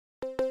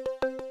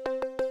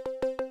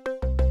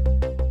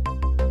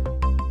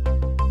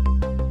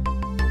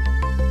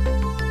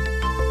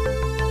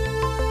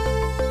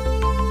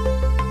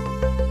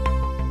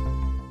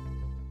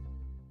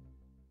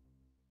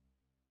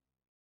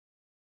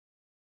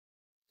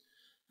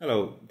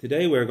Hello,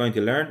 today we're going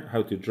to learn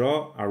how to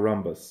draw a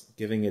rhombus,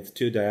 giving its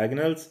two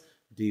diagonals,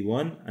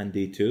 D1 and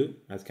D2,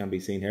 as can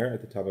be seen here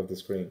at the top of the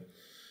screen.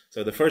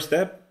 So the first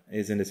step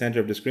is in the center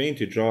of the screen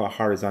to draw a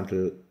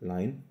horizontal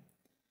line.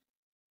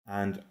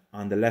 And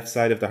on the left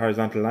side of the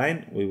horizontal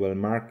line, we will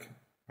mark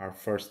our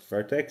first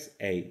vertex,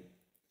 A,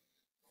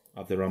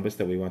 of the rhombus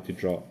that we want to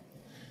draw.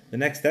 The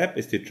next step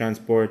is to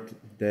transport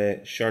the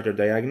shorter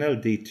diagonal,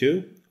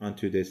 D2,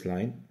 onto this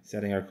line,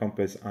 setting our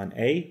compass on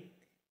A,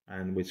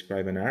 and we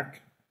scribe an arc.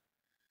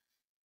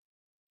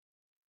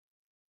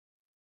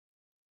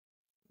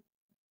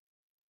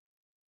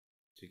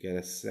 To get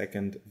a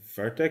second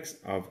vertex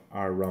of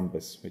our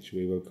rhombus, which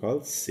we will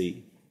call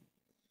C.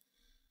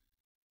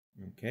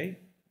 Okay.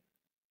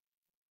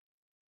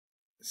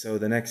 So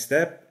the next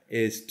step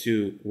is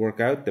to work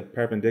out the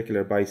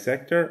perpendicular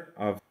bisector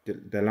of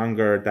the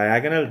longer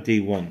diagonal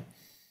D1.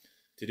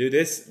 To do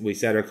this, we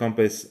set our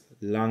compass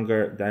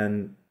longer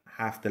than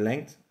half the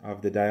length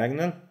of the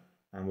diagonal,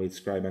 and we'll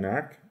scribe an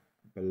arc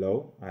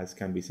below, as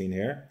can be seen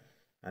here.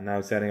 And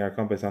now setting our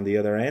compass on the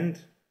other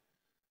end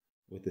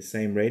with the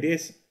same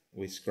radius,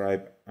 we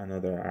scribe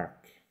another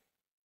arc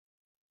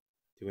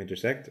to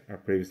intersect our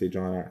previously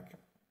drawn arc.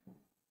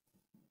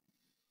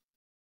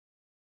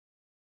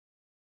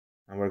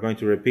 And we're going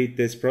to repeat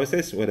this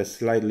process with a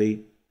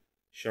slightly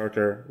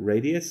shorter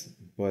radius,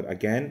 but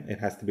again, it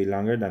has to be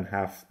longer than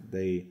half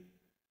the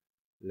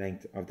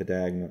length of the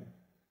diagonal.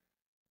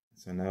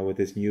 So now with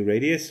this new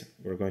radius,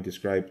 we're going to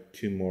scribe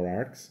two more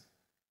arcs,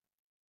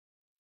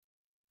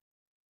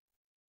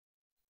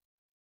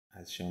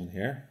 as shown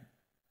here.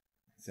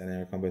 Setting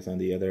our compass on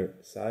the other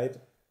side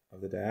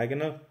of the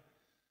diagonal,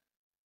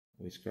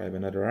 we scribe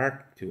another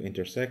arc to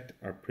intersect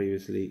our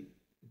previously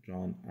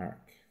drawn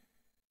arc.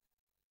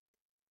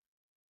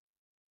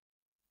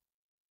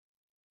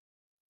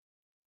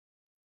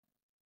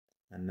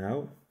 And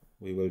now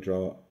we will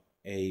draw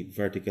a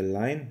vertical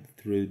line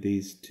through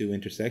these two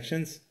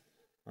intersections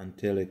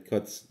until it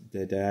cuts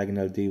the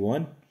diagonal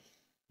D1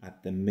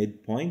 at the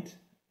midpoint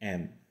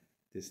M.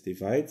 This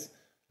divides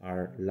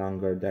our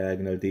longer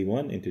diagonal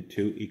D1 into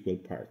two equal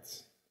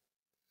parts.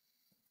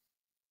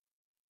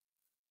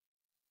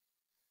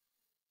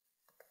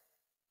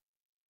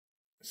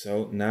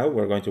 So now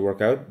we're going to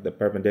work out the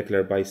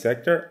perpendicular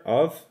bisector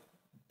of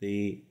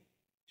the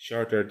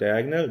shorter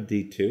diagonal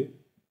D2.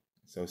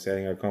 So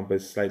setting our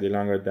compass slightly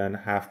longer than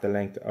half the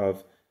length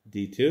of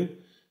D2,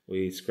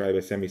 we scribe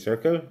a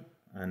semicircle,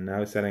 and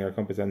now setting our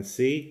compass on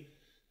C,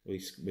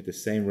 with the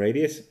same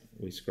radius,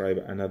 we scribe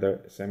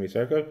another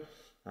semicircle.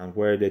 And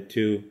where the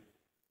two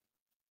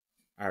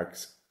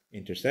arcs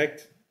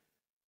intersect,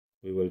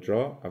 we will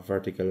draw a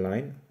vertical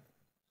line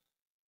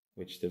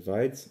which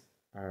divides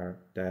our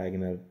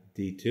diagonal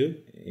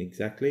D2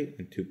 exactly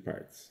in two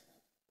parts,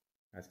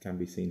 as can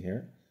be seen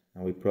here.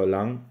 And we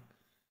prolong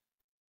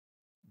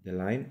the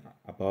line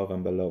above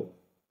and below.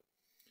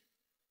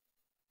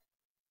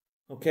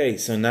 Okay,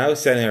 so now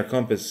setting our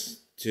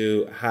compass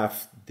to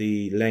half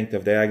the length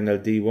of diagonal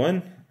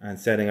D1 and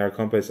setting our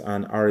compass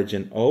on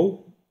origin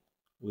O,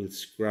 we'll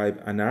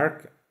scribe an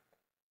arc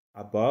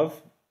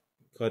above,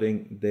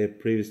 cutting the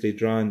previously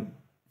drawn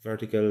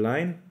vertical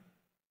line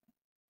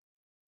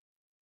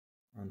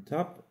on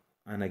top,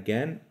 and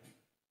again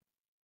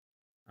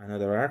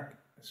another arc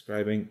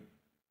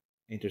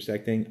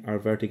intersecting our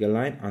vertical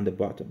line on the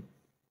bottom.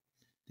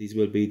 These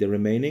will be the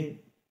remaining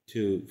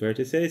two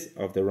vertices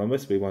of the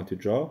rhombus we want to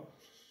draw,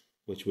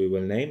 which we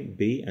will name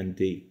B and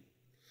D.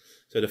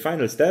 So the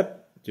final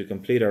step to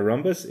complete our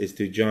rhombus is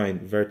to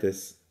join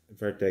vertex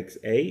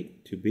A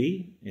to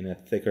B in a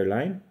thicker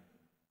line.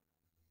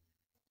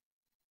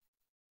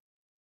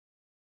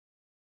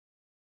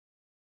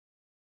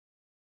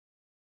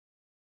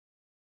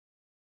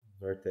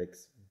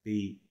 Vertex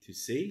B to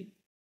C.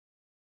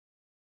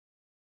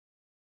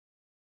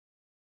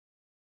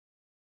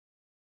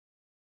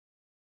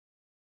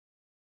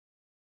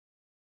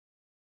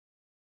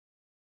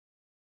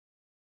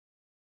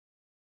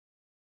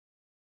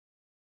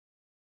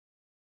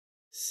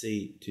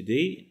 C to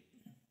D.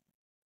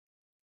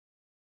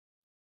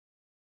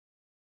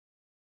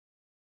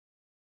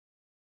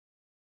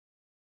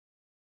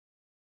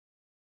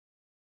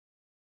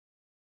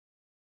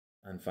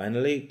 And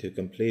finally, to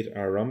complete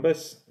our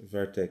rhombus,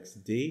 vertex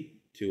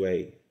D to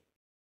A.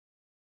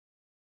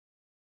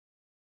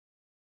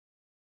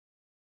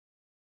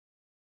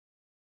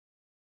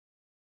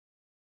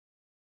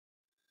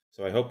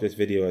 So I hope this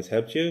video has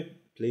helped you.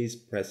 Please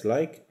press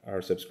like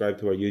or subscribe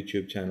to our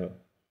YouTube channel.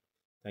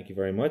 Thank you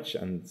very much,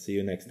 and see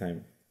you next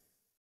time.